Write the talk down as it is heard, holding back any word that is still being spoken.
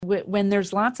when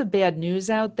there's lots of bad news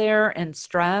out there and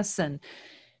stress, and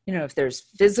if there's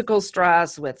physical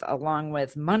stress along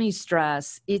with money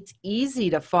stress, it's easy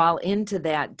to fall into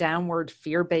that downward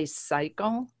fear-based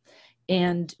cycle.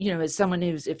 And, as someone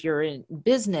if you're in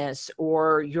business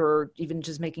or you're even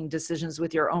just making decisions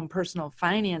with your own personal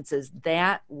finances,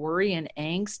 that worry and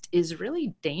angst is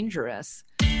really dangerous.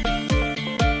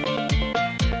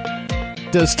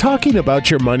 Does talking about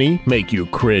your money make you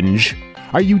cringe?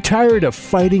 Are you tired of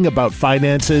fighting about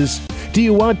finances? Do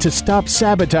you want to stop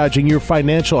sabotaging your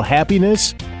financial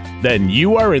happiness? Then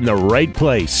you are in the right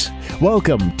place.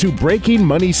 Welcome to Breaking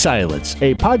Money Silence,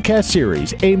 a podcast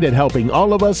series aimed at helping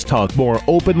all of us talk more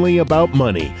openly about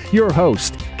money. Your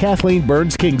host, Kathleen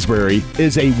Burns Kingsbury,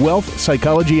 is a wealth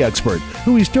psychology expert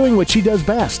who is doing what she does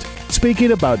best,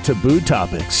 speaking about taboo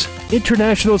topics.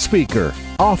 International speaker,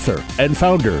 author, and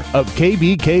founder of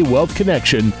KBK Wealth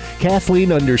Connection,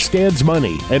 Kathleen understands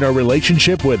money and our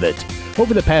relationship with it.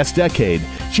 Over the past decade,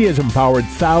 she has empowered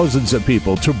thousands of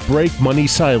people to break money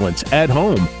silence at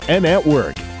home and at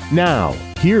work. Now,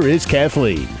 here is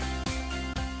Kathleen.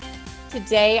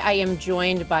 Today, I am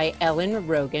joined by Ellen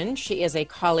Rogan. She is a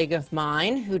colleague of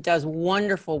mine who does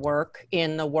wonderful work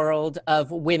in the world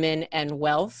of women and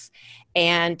wealth.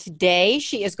 And today,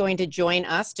 she is going to join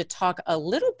us to talk a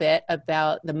little bit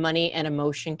about the money and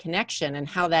emotion connection and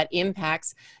how that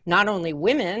impacts not only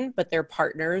women, but their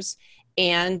partners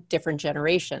and different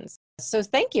generations. So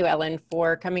thank you, Ellen,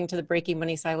 for coming to the Breaking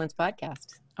Money Silence podcast.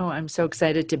 Oh, I'm so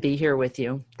excited to be here with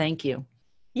you. Thank you.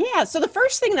 Yeah. So the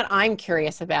first thing that I'm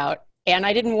curious about, and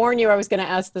I didn't warn you I was going to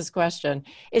ask this question,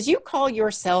 is you call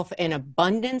yourself an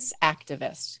abundance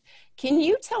activist. Can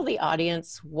you tell the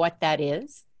audience what that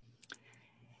is?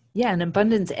 Yeah, an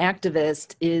abundance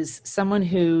activist is someone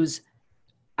who's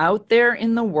out there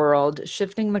in the world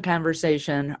shifting the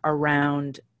conversation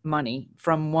around money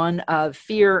from one of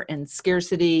fear and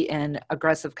scarcity and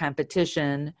aggressive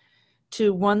competition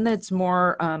to one that's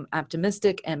more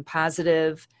optimistic and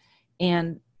positive,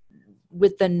 and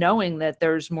with the knowing that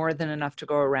there's more than enough to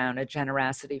go around, a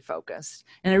generosity focus.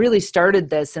 And I really started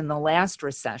this in the last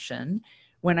recession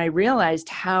when I realized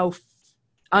how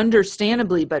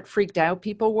understandably but freaked out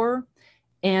people were,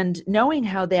 and knowing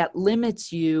how that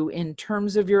limits you in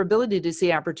terms of your ability to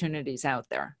see opportunities out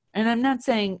there. And I'm not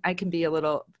saying I can be a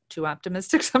little too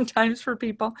optimistic sometimes for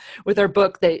people. With our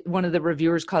book, one of the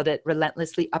reviewers called it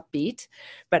relentlessly upbeat,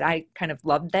 but I kind of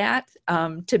loved that,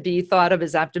 to be thought of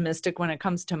as optimistic when it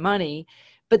comes to money.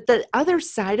 But the other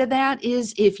side of that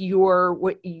is if you're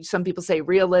what some people say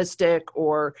realistic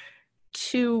or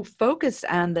too focused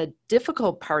on the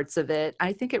difficult parts of it,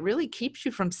 I think it really keeps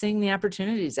you from seeing the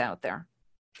opportunities out there.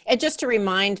 And just to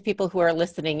remind people who are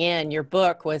listening in, your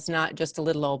book was not just a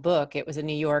little old book. It was a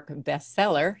New York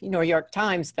bestseller, New York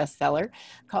Times bestseller,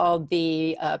 called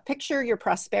the Picture Your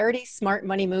Prosperity, Smart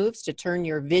Money Moves to Turn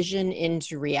Your Vision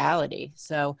into Reality.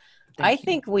 So I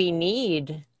think we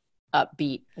need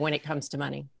upbeat when it comes to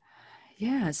money.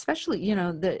 Yeah, especially,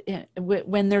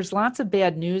 when there's lots of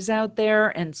bad news out there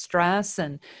and stress,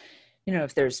 and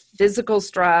if there's physical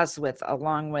stress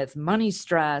along with money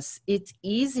stress, it's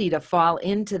easy to fall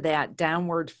into that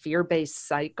downward fear-based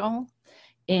cycle.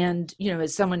 And,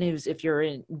 as someone if you're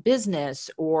in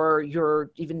business or you're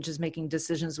even just making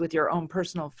decisions with your own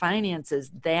personal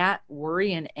finances, that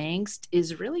worry and angst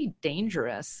is really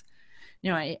dangerous.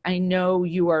 I know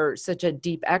you are such a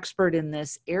deep expert in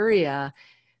this area,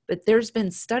 but there's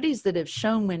been studies that have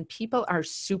shown when people are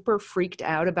super freaked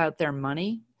out about their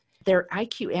money, their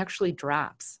IQ actually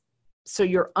drops. So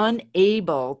you're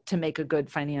unable to make a good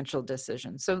financial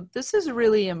decision. So this is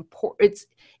really important.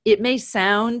 It may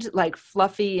sound like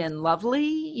fluffy and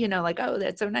lovely, like, oh,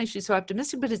 that's so nice, she's so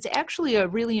optimistic, but it's actually a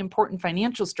really important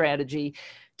financial strategy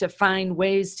to find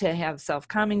ways to have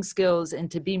self-calming skills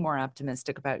and to be more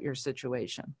optimistic about your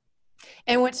situation.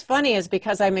 And what's funny is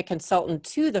because I'm a consultant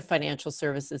to the financial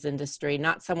services industry,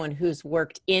 not someone who's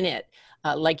worked in it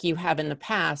like you have in the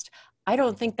past, I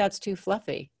don't think that's too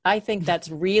fluffy. I think that's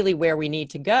really where we need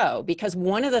to go, because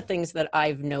one of the things that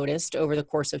I've noticed over the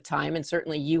course of time, and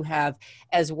certainly you have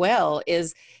as well,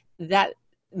 is that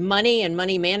money and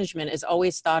money management is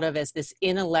always thought of as this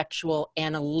intellectual,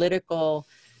 analytical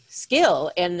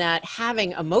skill, and that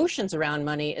having emotions around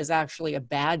money is actually a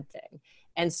bad thing.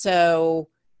 And so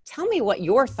tell me what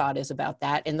your thought is about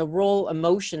that and the role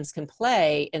emotions can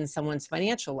play in someone's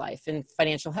financial life and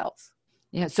financial health.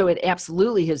 Yeah, so it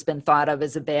absolutely has been thought of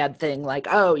as a bad thing, like,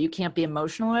 oh, you can't be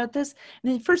emotional about this. I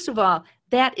mean, first of all,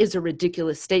 that is a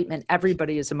ridiculous statement.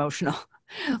 Everybody is emotional.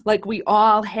 Like, we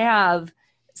all have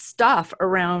stuff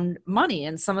around money,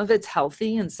 and some of it's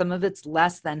healthy and some of it's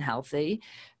less than healthy.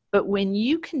 But when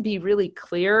you can be really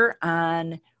clear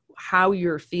on how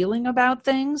you're feeling about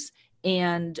things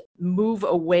and move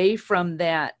away from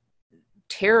that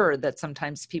terror that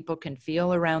sometimes people can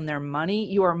feel around their money,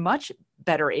 you are much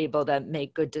better able to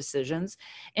make good decisions.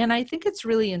 And I think it's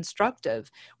really instructive.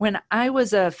 When I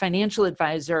was a financial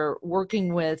advisor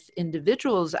working with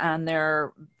individuals on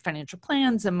their financial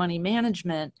plans and money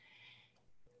management,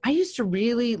 I used to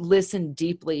really listen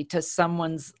deeply to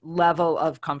someone's level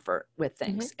of comfort with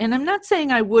things. Mm-hmm. And I'm not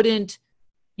saying I wouldn't,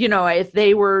 if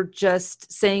they were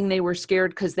just saying they were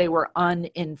scared because they were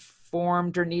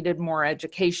uninformed or needed more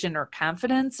education or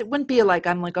confidence, it wouldn't be like,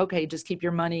 I'm like, okay, just keep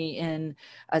your money in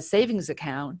a savings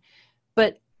account.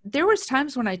 But there was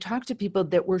times when I talked to people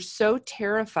that were so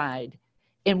terrified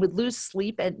and would lose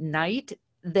sleep at night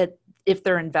that if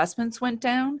their investments went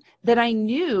down, that I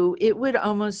knew it would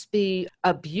almost be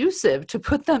abusive to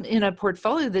put them in a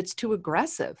portfolio that's too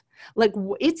aggressive. Like,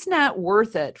 it's not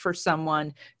worth it for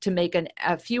someone to make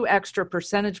a few extra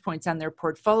percentage points on their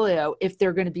portfolio if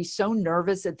they're going to be so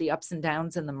nervous at the ups and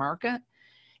downs in the market.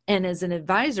 And as an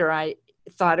advisor, I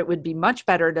thought it would be much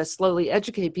better to slowly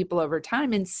educate people over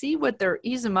time and see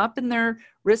ease them up in their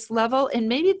risk level, and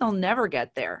maybe they'll never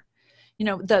get there.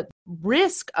 The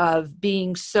risk of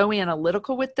being so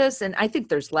analytical with this, and I think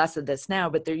there's less of this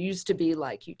now, but there used to be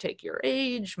like, you take your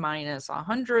age minus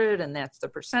 100 and that's the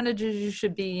percentages you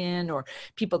should be in, or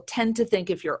people tend to think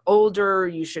if you're older,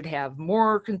 you should have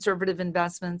more conservative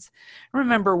investments. I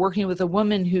remember working with a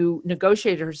woman who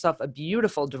negotiated herself a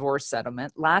beautiful divorce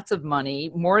settlement, lots of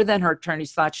money, more than her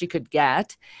attorneys thought she could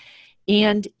get.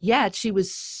 And yet she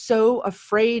was so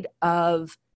afraid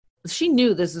of, she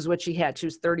knew this is what she had. She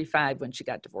was 35 when she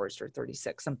got divorced, or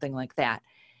 36, something like that.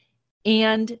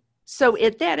 And so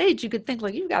at that age, you could think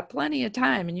like, you've got plenty of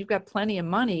time and you've got plenty of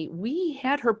money. We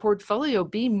had her portfolio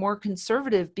be more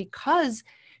conservative because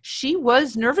she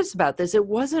was nervous about this. It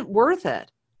wasn't worth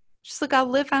it. She's like, I'll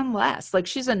live on less. Like,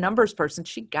 she's a numbers person.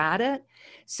 She got it.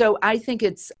 So I think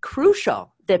it's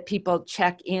crucial that people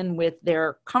check in with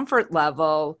their comfort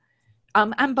level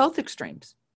on both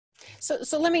extremes.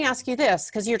 So let me ask you this,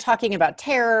 because you're talking about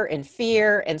terror and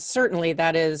fear, and certainly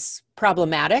that is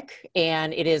problematic,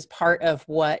 and it is part of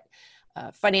what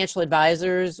financial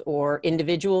advisors or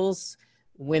individuals,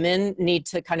 women, need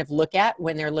to kind of look at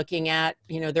when they're looking at,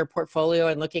 their portfolio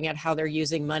and looking at how they're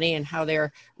using money and how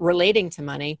they're relating to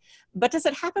money. But does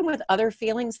it happen with other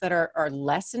feelings that are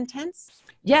less intense?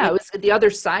 Yeah, the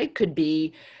other side could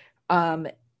be,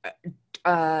 and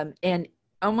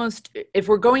almost, if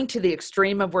we're going to the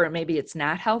extreme of where maybe it's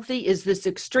not healthy, is this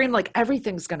extreme, like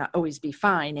everything's going to always be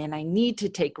fine and I need to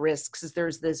take risks.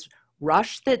 There's this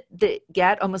rush that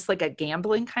get almost like a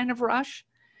gambling kind of rush.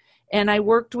 And I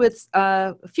worked with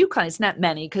a few clients, not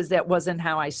many, because that wasn't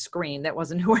how I screened. That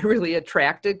wasn't who I really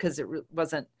attracted, because it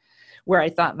wasn't where I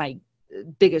thought my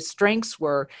biggest strengths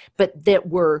were, but that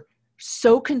were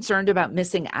so concerned about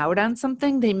missing out on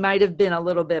something, they might have been a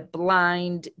little bit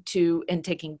blind to and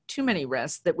taking too many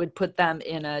risks that would put them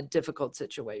in a difficult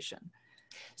situation.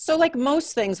 So like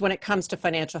most things when it comes to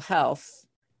financial health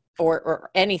or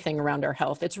anything around our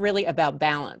health, it's really about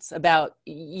balance, about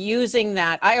using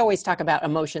that. I always talk about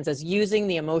emotions as using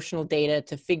the emotional data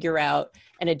to figure out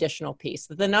an additional piece.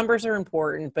 The numbers are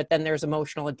important, but then there's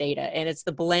emotional data, and it's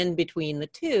the blend between the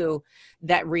two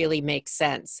that really makes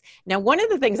sense. Now, one of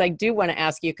the things I do want to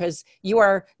ask you, because you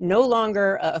are no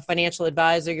longer a financial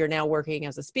advisor, you're now working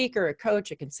as a speaker, a coach,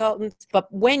 a consultant,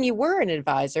 but when you were an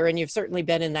advisor, and you've certainly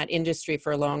been in that industry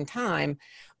for a long time,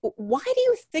 why do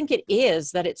you think it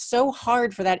is that it's so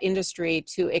hard for that industry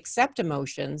to accept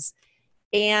emotions?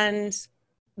 And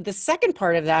the second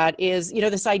part of that is,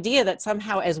 this idea that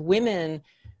somehow as women,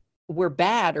 we're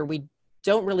bad, or we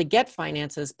don't really get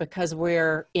finances because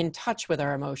we're in touch with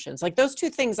our emotions. Like those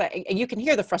two things, you can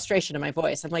hear the frustration in my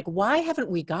voice. I'm like, why haven't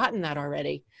we gotten that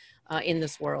already in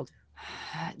this world?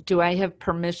 Do I have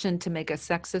permission to make a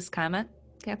sexist comment,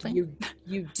 Kathleen?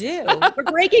 You do. We're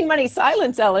breaking money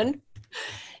silence, Ellen.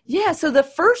 Yeah. So the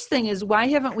first thing is, why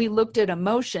haven't we looked at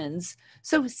emotions?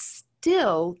 So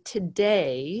still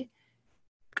today,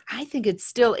 I think it's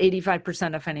still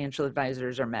 85% of financial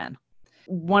advisors are men.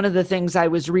 One of the things I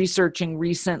was researching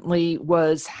recently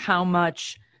was how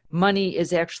much money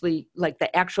is actually, like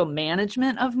the actual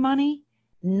management of money.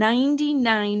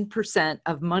 99%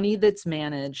 of money that's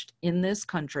managed in this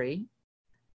country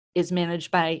is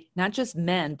managed by not just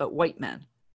men, but white men.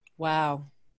 Wow.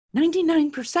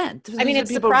 99%. I mean,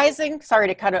 it's surprising. Sorry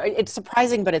to cut it. It's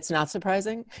surprising, but it's not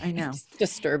surprising. I know. It's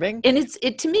disturbing. And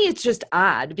to me, it's just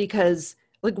odd, because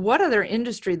Like, what other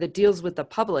industry that deals with the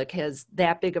public has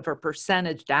that big of a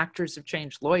percentage? Doctors have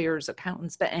changed, lawyers,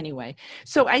 accountants, but anyway.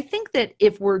 So I think that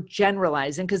if we're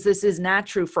generalizing, because this is not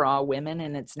true for all women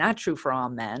and it's not true for all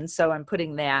men, so I'm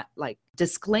putting that like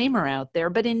disclaimer out there,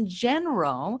 but in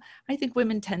general, I think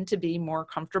women tend to be more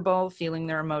comfortable feeling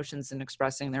their emotions and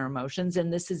expressing their emotions.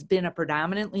 And this has been a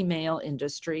predominantly male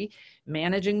industry,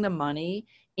 managing the money,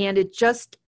 and it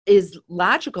just is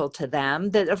logical to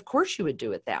them that of course you would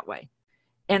do it that way.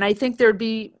 And I think there'd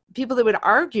be people that would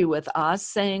argue with us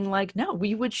saying like, no,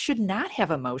 should not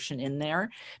have emotion in there,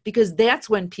 because that's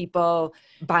when people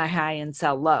buy high and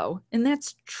sell low. And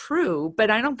that's true,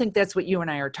 but I don't think that's what you and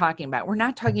I are talking about. We're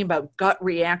not talking about gut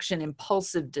reaction,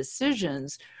 impulsive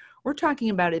decisions. We're talking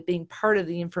about it being part of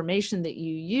the information that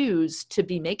you use to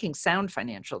be making sound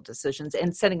financial decisions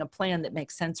and setting a plan that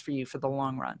makes sense for you for the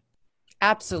long run.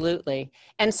 Absolutely.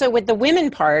 And so with the women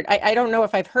part, I don't know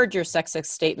if I've heard your sexist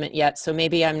statement yet, so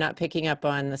maybe I'm not picking up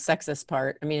on the sexist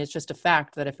part. I mean, it's just a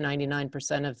fact that if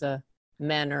 99% of the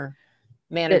men are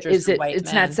managers are white men.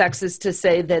 It's not sexist to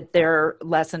say that they're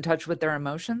less in touch with their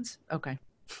emotions? Okay.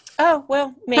 Oh,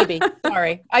 well, maybe.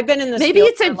 Sorry. I've been in this Maybe field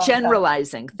it's a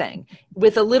generalizing thing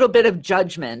with a little bit of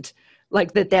judgment,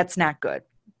 like that's not good.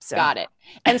 So. Got it.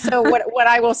 And so what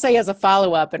I will say as a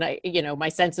follow-up, and my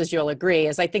sense is you'll agree,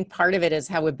 is I think part of it is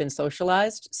how we've been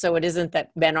socialized. So it isn't that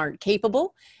men aren't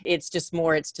capable. It's just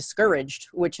more, it's discouraged,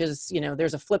 which is,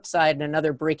 there's a flip side and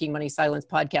another Breaking Money Silence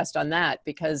podcast on that,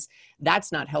 because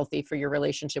that's not healthy for your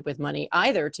relationship with money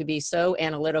either, to be so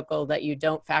analytical that you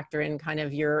don't factor in kind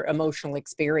of your emotional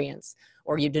experience,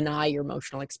 or you deny your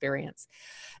emotional experience.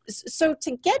 So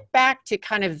to get back to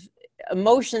kind of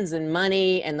emotions and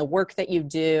money and the work that you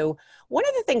do, one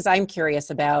of the things I'm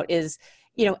curious about is,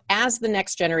 as the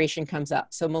next generation comes up,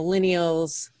 so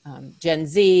millennials, Gen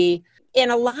Z,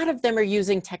 and a lot of them are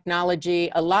using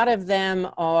technology. A lot of them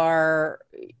are,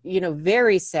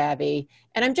 very savvy.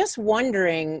 And I'm just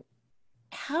wondering,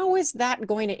 how is that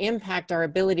going to impact our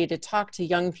ability to talk to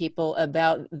young people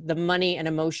about the money and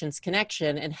emotions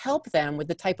connection and help them with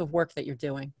the type of work that you're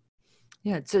doing?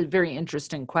 Yeah, it's a very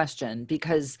interesting question,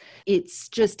 because it's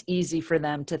just easy for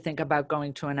them to think about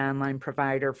going to an online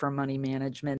provider for money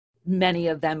management. Many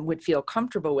of them would feel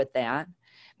comfortable with that.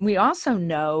 We also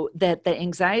know that the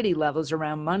anxiety levels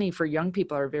around money for young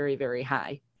people are very, very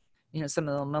high. Some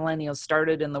of the millennials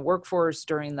started in the workforce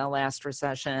during the last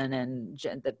recession, and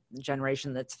the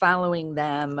generation that's following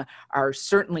them are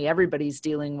certainly, everybody's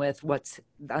dealing with what's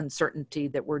the uncertainty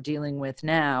that we're dealing with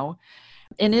now.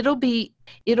 And it'll be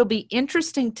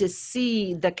interesting to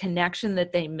see the connection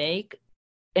that they make.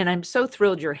 And I'm so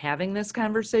thrilled you're having this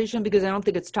conversation, because I don't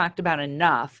think it's talked about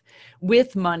enough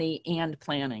with money and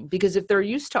planning. Because if they're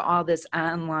used to all this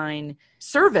online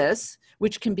service,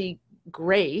 which can be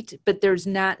great, but there's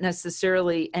not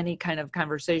necessarily any kind of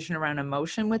conversation around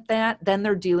emotion with that, then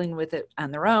they're dealing with it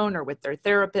on their own, or with their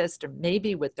therapist, or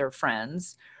maybe with their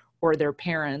friends or their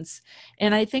parents.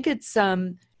 And I think it's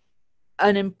an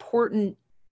important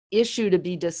issue to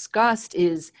be discussed,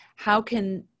 is how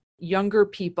can younger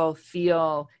people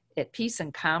feel at peace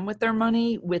and calm with their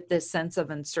money, with this sense of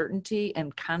uncertainty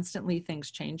and constantly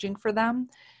things changing for them,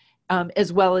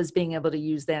 as well as being able to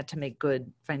use that to make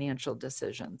good financial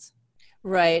decisions.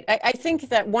 Right. I think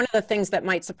that one of the things that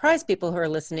might surprise people who are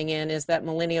listening in is that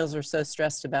millennials are so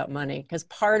stressed about money, because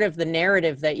part of the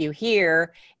narrative that you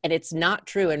hear, and it's not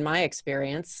true in my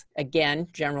experience, again,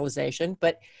 generalization,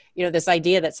 but this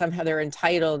idea that somehow they're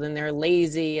entitled and they're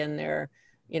lazy and they're,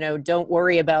 don't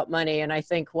worry about money. And I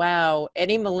think, wow,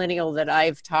 any millennial that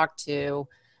I've talked to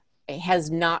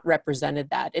has not represented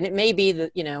that. And it may be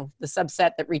that, the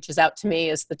subset that reaches out to me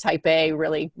is the type A,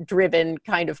 really driven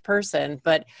kind of person.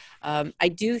 But I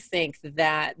do think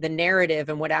that the narrative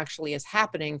and what actually is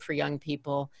happening for young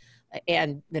people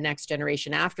and the next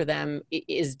generation after them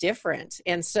is different.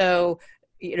 And so,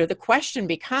 the question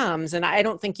becomes, and I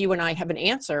don't think you and I have an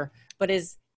answer, but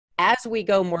is, as we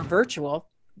go more virtual,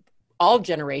 all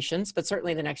generations, but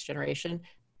certainly the next generation,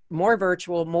 more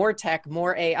virtual, more tech,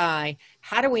 more AI,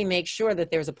 how do we make sure that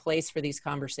there's a place for these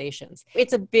conversations?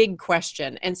 It's a big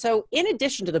question. And so in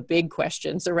addition to the big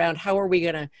questions around how are we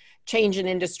going to change an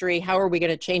industry, how are we going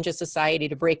to change a society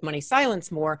to break money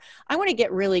silence more, I want to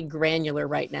get really granular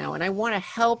right now. And I want to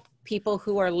help people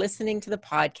who are listening to the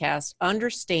podcast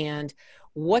understand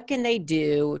what can they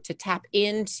do to tap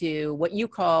into what you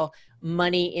call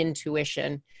money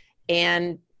intuition,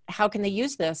 and how can they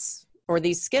use this or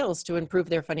these skills to improve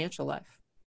their financial life.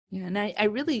 Yeah, and I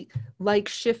really like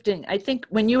shifting. I think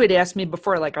when you had asked me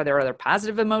before, like, are there other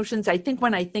positive emotions? I think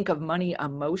when I think of money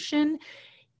emotion,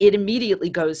 it immediately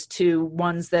goes to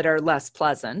ones that are less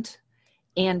pleasant.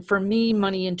 And for me,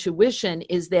 money intuition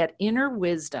is that inner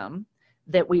wisdom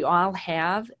that we all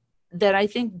have that I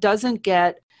think doesn't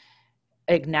get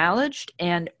acknowledged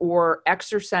and or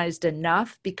exercised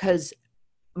enough, because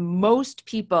most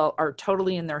people are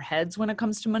totally in their heads when it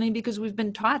comes to money, because we've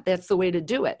been taught that's the way to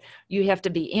do it. You have to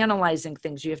be analyzing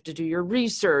things. You have to do your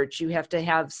research. You have to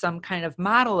have some kind of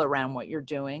model around what you're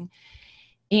doing.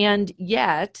 And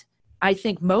yet, I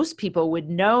think most people would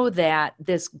know that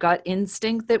this gut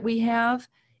instinct that we have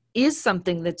is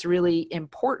something that's really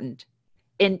important.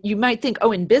 And you might think,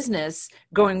 oh, in business,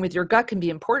 going with your gut can be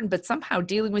important, but somehow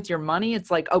dealing with your money, it's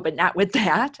like, oh, but not with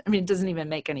that. I mean, it doesn't even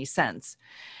make any sense.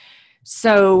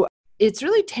 So it's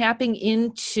really tapping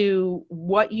into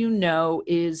what you know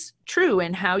is true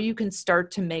and how you can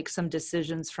start to make some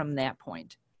decisions from that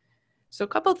point. So a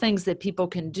couple of things that people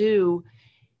can do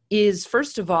is,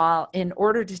 first of all, in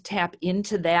order to tap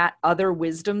into that other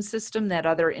wisdom system, that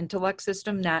other intellect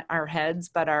system, not our heads,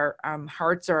 but our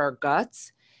hearts or our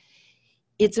guts,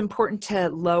 it's important to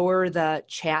lower the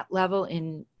chat level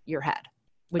in your head.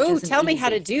 Oh, tell me how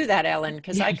to do that, Ellen,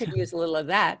 because I could use a little of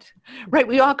that. Right.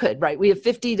 We all could, right? We have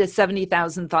 50 to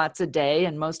 70,000 thoughts a day,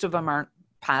 and most of them aren't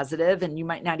positive, and you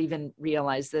might not even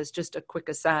realize this. Just a quick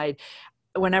aside.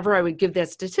 Whenever I would give that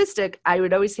statistic, I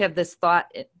would always have this thought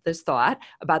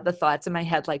about the thoughts in my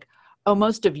head, like, oh,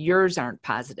 most of yours aren't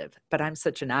positive, but I'm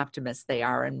such an optimist, they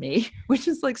are in me, which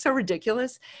is like so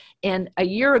ridiculous. And a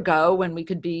year ago, when we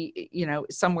could be,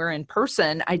 somewhere in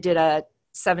person, I did a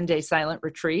 7-day silent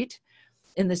retreat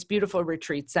in this beautiful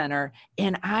retreat center.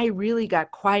 And I really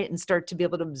got quiet and started to be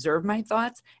able to observe my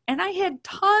thoughts. And I had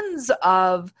tons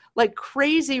of like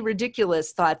crazy,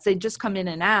 ridiculous thoughts. They'd just come in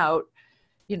and out,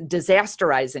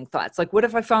 disasterizing thoughts. Like, what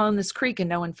if I fall in this creek and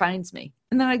no one finds me?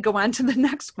 And then I'd go on to the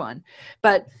next one.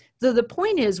 But the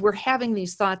point is, we're having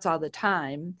these thoughts all the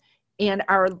time. And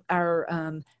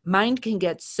our mind can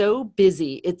get so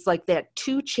busy. It's like that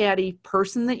too chatty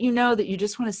person that that you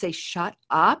just want to say, shut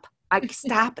up. I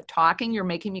stop talking. You're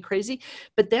making me crazy.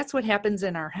 But that's what happens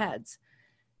in our heads.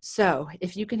 So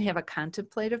if you can have a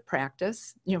contemplative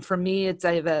practice, for me,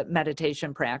 I have a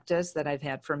meditation practice that I've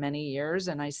had for many years,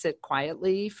 and I sit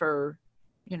quietly for,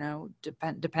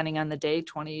 depending on the day,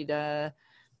 20 to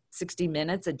 60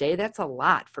 minutes a day. That's a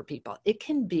lot for people. It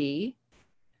can be,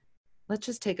 let's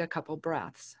just take a couple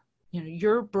breaths.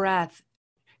 Your breath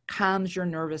calms your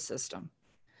nervous system.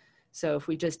 So if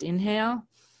we just inhale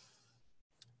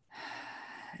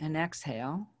and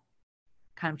exhale,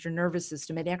 calms your nervous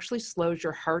system. It actually slows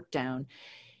your heart down.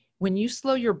 When you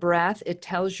slow your breath, it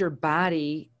tells your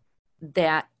body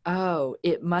that, oh,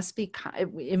 it must be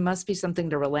something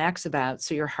to relax about.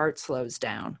 So your heart slows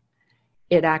down.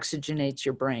 It oxygenates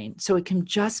your brain. So it can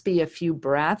just be a few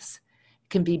breaths. It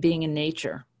can be being in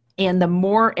nature. And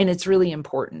it's really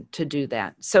important to do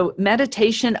that. So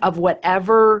meditation of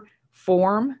whatever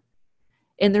form.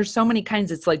 And there's so many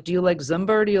kinds. It's like, do you like Zumba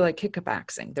or do you like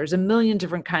kickboxing? There's a million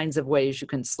different kinds of ways you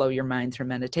can slow your mind through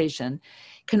meditation.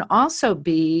 Can also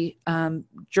be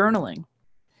journaling,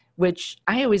 which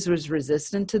I always was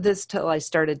resistant to this till I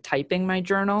started typing my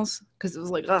journals, because it was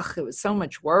like, it was so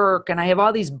much work. And I have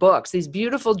all these books, these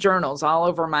beautiful journals all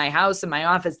over my house and my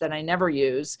office that I never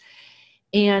use.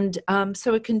 And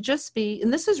so it can just be,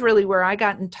 and this is really where I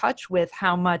got in touch with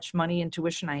how much money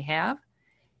intuition I have,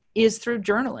 is through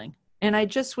journaling. And I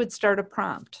just would start a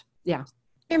prompt. Yeah.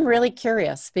 I'm really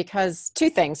curious because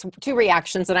two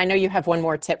reactions. And I know you have one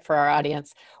more tip for our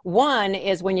audience. One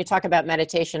is when you talk about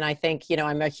meditation, I think,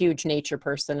 I'm a huge nature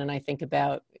person. And I think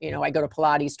about, I go to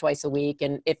Pilates twice a week.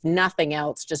 And if nothing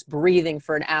else, just breathing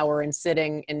for an hour and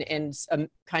sitting in a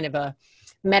kind of a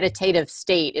meditative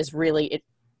state is really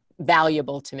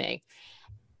valuable to me.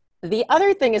 The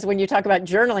other thing is when you talk about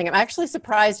journaling, I'm actually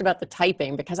surprised about the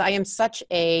typing because I am such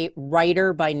a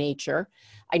writer by nature.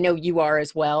 I know you are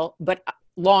as well, but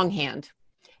longhand.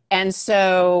 And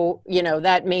so,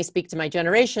 that may speak to my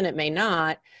generation, it may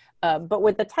not. But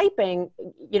with the typing,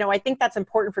 I think that's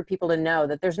important for people to know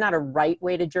that there's not a right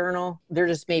way to journal.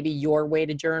 There's just maybe your way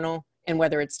to journal. And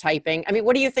whether it's typing. I mean,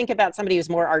 what do you think about somebody who's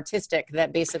more artistic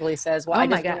that basically says, well, I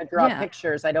just want to draw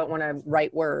pictures. I don't want to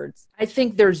write words. I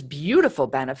think there's beautiful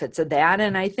benefits of that.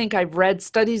 And I think I've read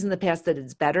studies in the past that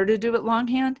it's better to do it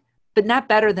longhand, but not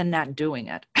better than not doing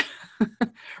it.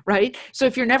 Right? So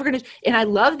if you're never going to, and I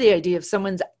love the idea of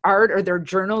someone's art or their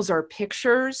journals or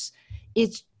pictures,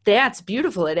 that's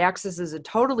beautiful. It accesses a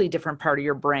totally different part of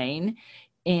your brain.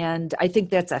 And I think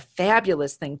that's a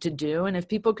fabulous thing to do. And if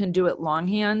people can do it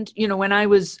longhand, when I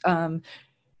was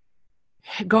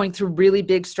going through really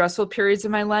big stressful periods of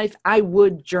my life, I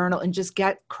would journal and just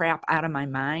get crap out of my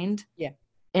mind. Yeah.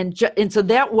 And so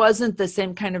that wasn't the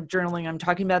same kind of journaling I'm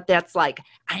talking about. That's like,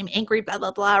 I'm angry, blah,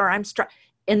 blah, blah, or I'm stressed.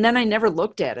 And then I never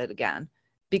looked at it again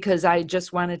because I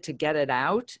just wanted to get it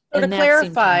out.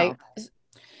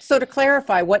 So to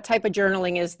clarify, what type of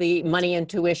journaling is the money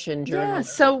intuition journal? Yeah,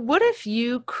 so what if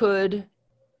you could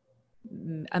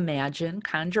imagine,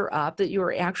 conjure up that you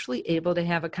were actually able to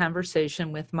have a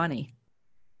conversation with money?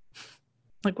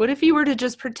 Like, what if you were to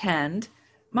just pretend,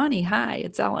 money, hi,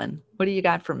 it's Ellen. What do you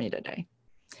got for me today?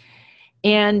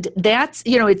 And that's,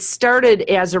 it started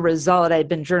as a result. I'd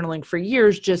been journaling for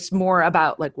years, just more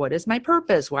about like, what is my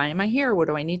purpose? Why am I here? What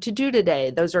do I need to do today?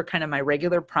 Those are kind of my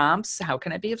regular prompts. How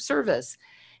can I be of service?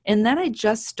 And then I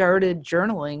just started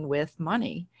journaling with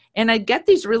money, and I'd get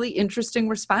these really interesting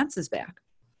responses back.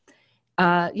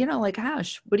 Like,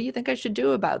 gosh, what do you think I should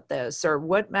do about this? Or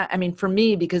for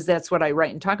me, because that's what I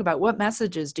write and talk about, what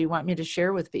messages do you want me to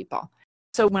share with people?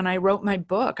 So when I wrote my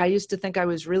book, I used to think I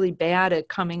was really bad at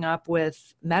coming up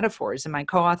with metaphors, and my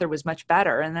co-author was much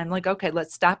better. And I'm like, okay,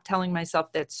 let's stop telling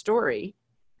myself that story.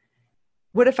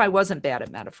 What if I wasn't bad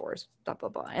at metaphors? Blah, blah,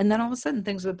 blah. And then all of a sudden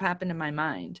things would pop into my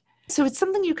mind. So it's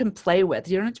something you can play with.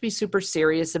 You don't have to be super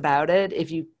serious about it.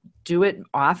 If you do it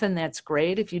often, that's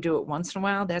great. If you do it once in a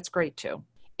while, that's great too.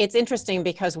 It's interesting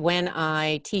because when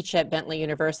I teach at Bentley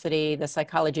University, the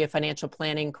Psychology of Financial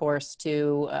Planning course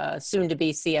to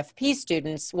soon-to-be CFP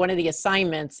students, one of the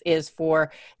assignments is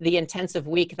for the intensive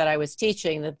week that I was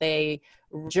teaching that they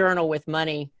journal with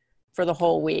money for the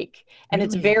whole week. And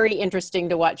It's very interesting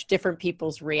to watch different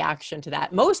people's reaction to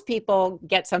that. Most people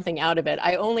get something out of it.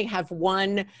 I only have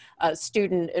one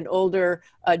student, an older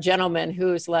gentleman,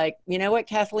 who's like, you know what,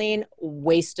 Kathleen,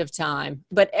 waste of time.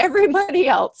 But everybody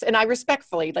else, and I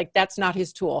respectfully, like, that's not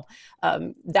his tool.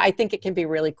 I think it can be a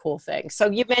really cool thing. So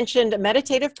you mentioned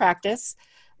meditative practice,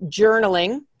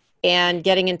 journaling, and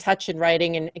getting in touch and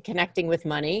writing and connecting with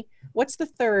money. What's the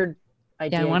third?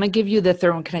 I want to give you the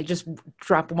third one. Can I just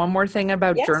drop one more thing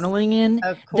about journaling in?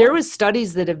 Of course. There was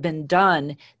studies that have been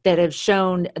done that have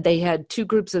shown they had two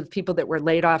groups of people that were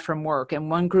laid off from work. And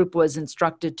one group was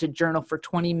instructed to journal for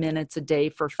 20 minutes a day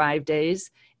for 5 days.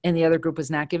 And the other group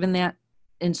was not given that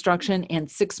instruction.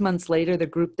 And 6 months later, the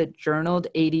group that journaled,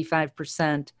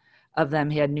 85% of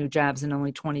them had new jobs and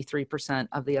only 23%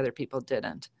 of the other people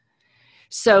didn't.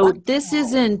 So this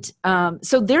isn't,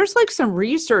 so there's like some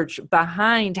research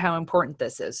behind how important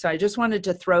this is. So I just wanted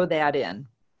to throw that in.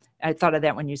 I thought of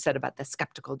that when you said about the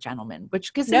skeptical gentleman,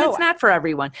 which, because it's not for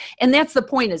everyone. And that's the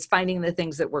point, is finding the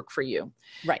things that work for you.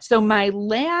 Right. So my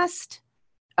last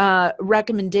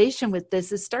recommendation with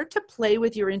this is start to play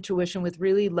with your intuition with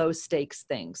really low stakes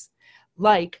things.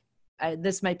 Like,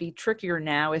 this might be trickier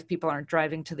now if people aren't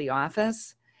driving to the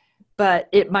office. But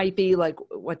it might be like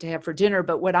what to have for dinner.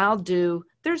 But what I'll do,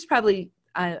 there's probably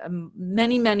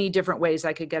many, many different ways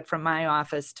I could get from my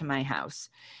office to my house.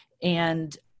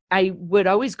 And I would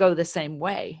always go the same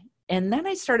way. And then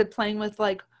I started playing with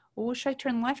like, well, should I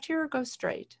turn left here or go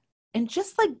straight? And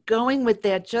just like going with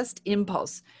that just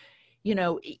impulse,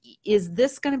 is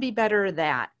this going to be better or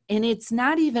that? And it's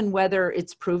not even whether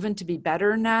it's proven to be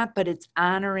better or not, but it's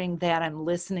honoring that I'm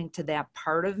listening to that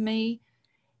part of me.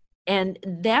 And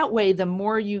that way, the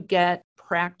more you get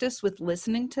practice with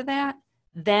listening to that,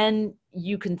 then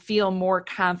you can feel more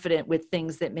confident with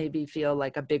things that maybe feel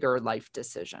like a bigger life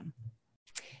decision.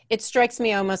 It strikes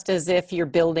me almost as if you're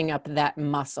building up that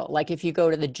muscle. Like if you go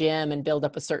to the gym and build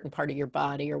up a certain part of your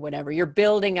body or whatever, you're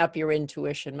building up your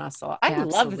intuition muscle. I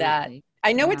love that.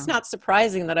 I know it's not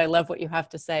surprising that I love what you have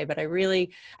to say, but I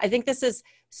think this is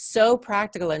so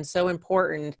practical and so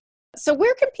important. So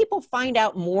where can people find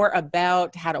out more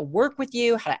about how to work with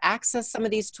you, how to access some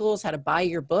of these tools, how to buy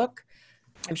your book?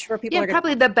 I'm sure people are going to...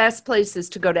 Probably the best place is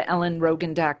to go to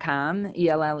ellenrogin.com,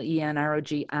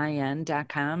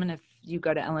 ELLENROGIN.com. And if you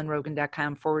go to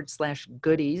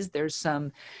ellenrogin.com/goodies, there's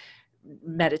some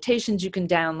meditations you can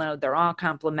download. They're all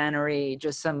complimentary,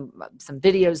 just some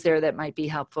videos there that might be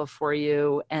helpful for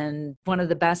you. And one of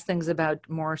the best things about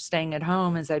more staying at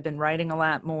home is I've been writing a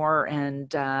lot more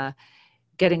and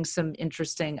getting some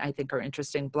interesting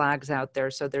blogs out there.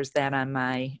 So there's that on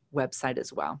my website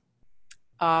as well.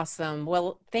 Awesome.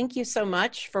 Well, thank you so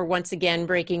much for once again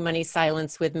breaking money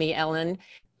silence with me, Ellen.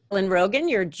 Ellen Rogin,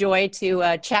 you're a joy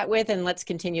to chat with, and let's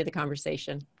continue the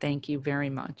conversation. Thank you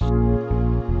very much.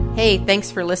 Hey,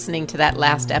 thanks for listening to that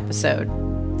last episode.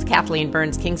 It's Kathleen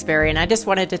Burns Kingsbury, and I just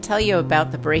wanted to tell you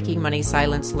about the Breaking Money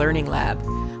Silence Learning Lab.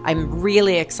 I'm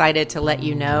really excited to let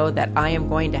you know that I am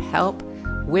going to help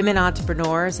women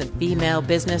entrepreneurs and female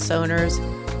business owners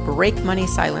break money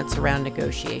silence around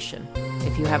negotiation.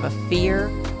 If you have a fear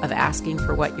of asking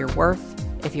for what you're worth,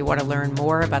 if you want to learn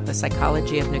more about the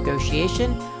psychology of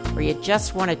negotiation, or you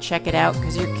just want to check it out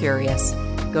because you're curious,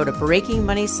 go to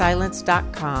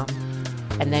breakingmoneysilence.com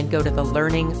and then go to the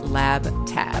Learning Lab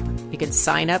tab. You can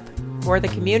sign up for the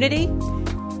community,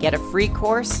 get a free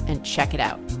course, and check it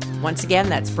out. Once again,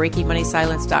 that's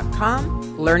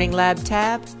breakingmoneysilence.com, Learning Lab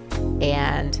tab,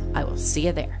 and I will see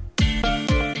you there.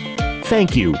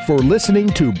 Thank you for listening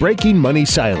to Breaking Money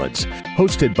Silence,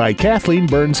 hosted by Kathleen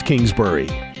Burns Kingsbury,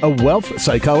 a wealth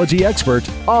psychology expert,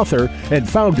 author, and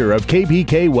founder of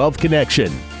KBK Wealth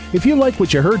Connection. If you like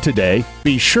what you heard today,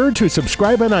 be sure to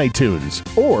subscribe on iTunes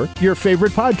or your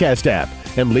favorite podcast app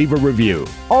and leave a review.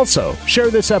 Also, share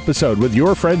this episode with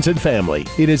your friends and family.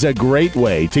 It is a great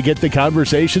way to get the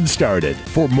conversation started.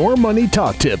 For more money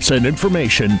talk tips and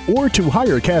information, or to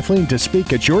hire Kathleen to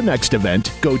speak at your next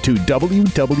event, go to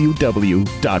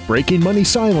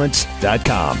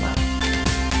www.breakingmoneysilence.com.